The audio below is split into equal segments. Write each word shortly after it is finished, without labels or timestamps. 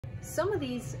Some of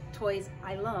these toys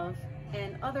I love,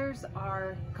 and others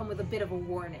come with a bit of a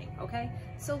warning, okay?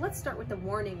 So let's start with the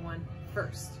warning one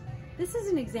first. This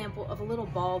is an example of a little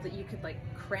ball that you could like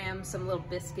cram some little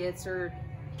biscuits or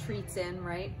treats in,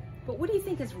 right? But what do you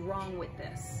think is wrong with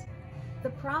this? The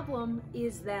problem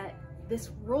is that this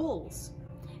rolls.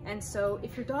 And so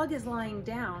if your dog is lying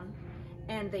down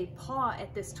and they paw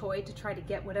at this toy to try to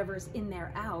get whatever's in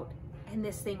there out, and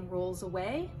this thing rolls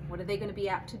away, what are they going to be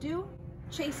apt to do?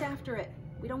 Chase after it.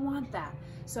 We don't want that.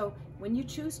 So when you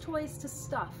choose toys to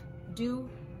stuff, do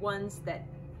ones that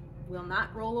will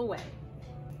not roll away.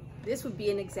 This would be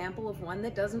an example of one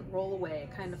that doesn't roll away.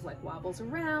 It kind of like wobbles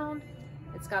around.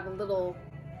 It's got a little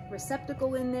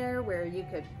receptacle in there where you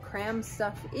could cram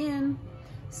stuff in.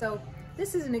 So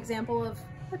this is an example of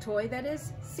a toy that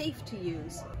is safe to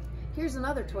use. Here's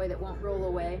another toy that won't roll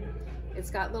away. It's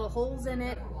got little holes in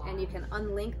it and you can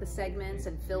unlink the segments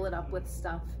and fill it up with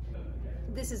stuff.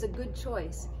 This is a good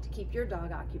choice to keep your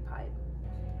dog occupied.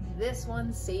 This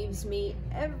one saves me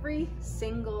every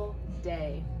single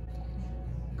day.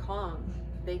 Kong.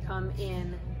 They come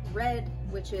in red,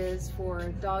 which is for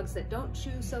dogs that don't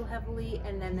chew so heavily,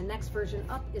 and then the next version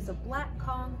up is a black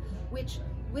Kong, which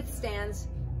withstands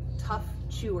tough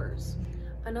chewers.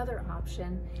 Another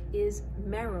option is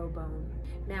marrowbone.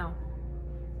 Now,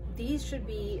 these should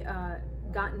be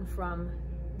gotten from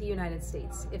the United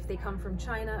States. If they come from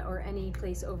China or any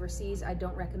place overseas, I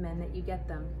don't recommend that you get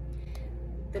them.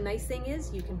 The nice thing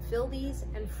is you can fill these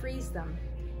and freeze them.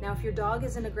 Now, if your dog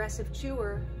is an aggressive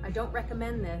chewer, I don't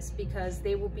recommend this because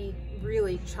they will be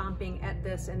really chomping at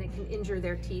this and it can injure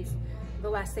their teeth. The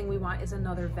last thing we want is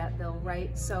another vet bill,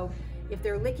 right? So if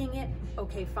they're licking it,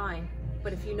 okay, fine.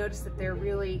 But if you notice that they're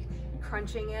really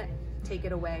crunching it, take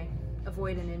it away.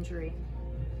 Avoid an injury.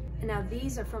 And now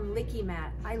these are from Licky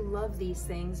Mat. I love these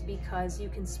things because you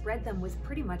can spread them with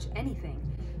pretty much anything.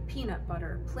 Peanut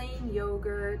butter, plain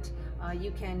yogurt,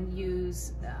 you can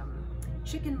use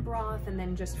chicken broth and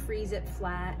then just freeze it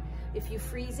flat. If you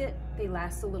freeze it, they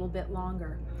last a little bit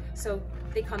longer. So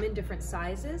they come in different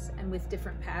sizes and with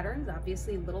different patterns,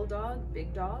 obviously little dog,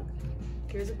 big dog.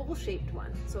 Here's a bowl-shaped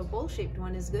one. So a bowl-shaped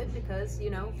one is good because, you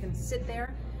know, can sit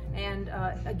there and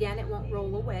again, it won't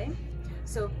roll away.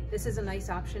 So this is a nice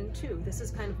option too. This is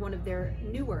kind of one of their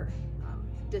newer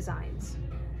designs.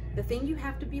 The thing you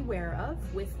have to be aware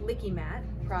of with Licky Mat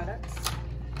products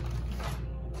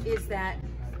is that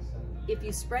if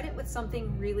you spread it with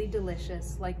something really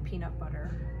delicious like peanut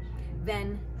butter,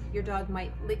 then your dog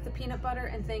might lick the peanut butter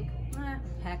and think,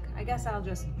 heck, I guess I'll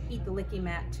just eat the Licky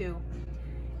Mat too.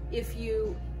 If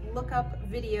you look up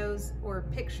videos or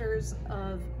pictures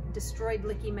of destroyed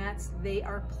Licky Mats, they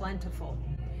are plentiful.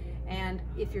 And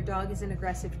if your dog is an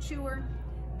aggressive chewer,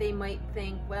 they might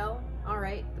think, well, all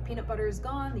right, the peanut butter is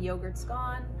gone, the yogurt's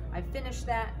gone, I've finished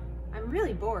that, I'm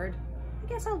really bored, I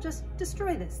guess I'll just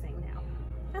destroy this thing now.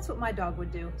 That's what my dog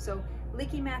would do. So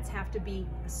Licky Mats have to be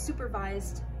a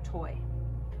supervised toy.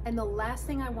 And the last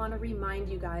thing I want to remind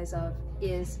you guys of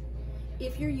is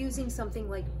if you're using something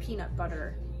like peanut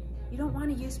butter, you don't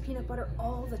want to use peanut butter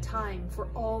all the time for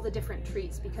all the different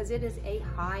treats because it is a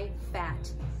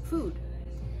high-fat food.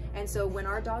 And so when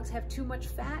our dogs have too much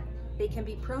fat, they can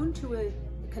be prone to a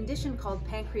condition called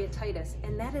pancreatitis,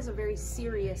 and that is a very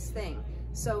serious thing.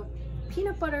 So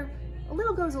peanut butter, a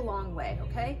little goes a long way,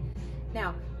 okay?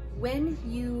 Now, when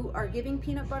you are giving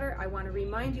peanut butter, I want to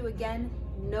remind you again,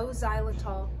 no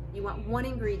xylitol. You want one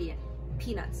ingredient,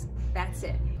 peanuts, that's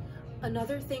it.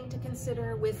 Another thing to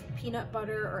consider with peanut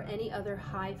butter or any other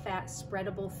high-fat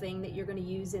spreadable thing that you're going to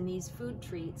use in these food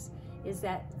treats is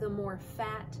that the more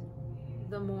fat,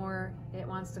 the more it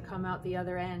wants to come out the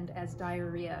other end as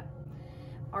diarrhea.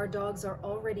 Our dogs are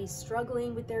already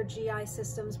struggling with their GI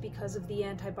systems because of the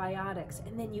antibiotics,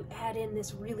 and then you add in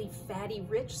this really fatty,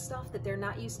 rich stuff that they're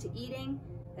not used to eating,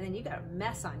 and then you got a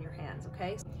mess on your hands,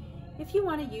 okay? If you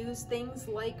want to use things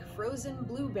like frozen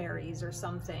blueberries or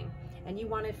something, and you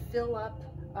want to fill up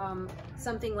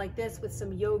something like this with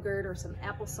some yogurt or some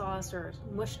applesauce or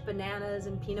mushed bananas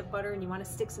and peanut butter, and you want to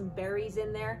stick some berries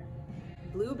in there,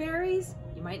 blueberries,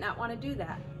 you might not want to do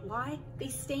that. Why? They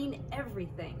stain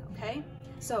everything, okay?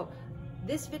 So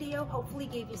this video hopefully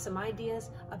gave you some ideas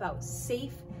about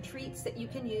safe treats that you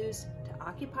can use to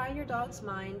occupy your dog's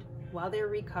mind while they're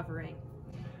recovering.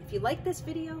 If you like this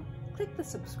video, click the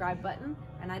subscribe button,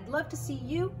 and I'd love to see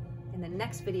you in the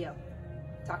next video.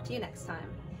 Talk to you next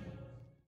time.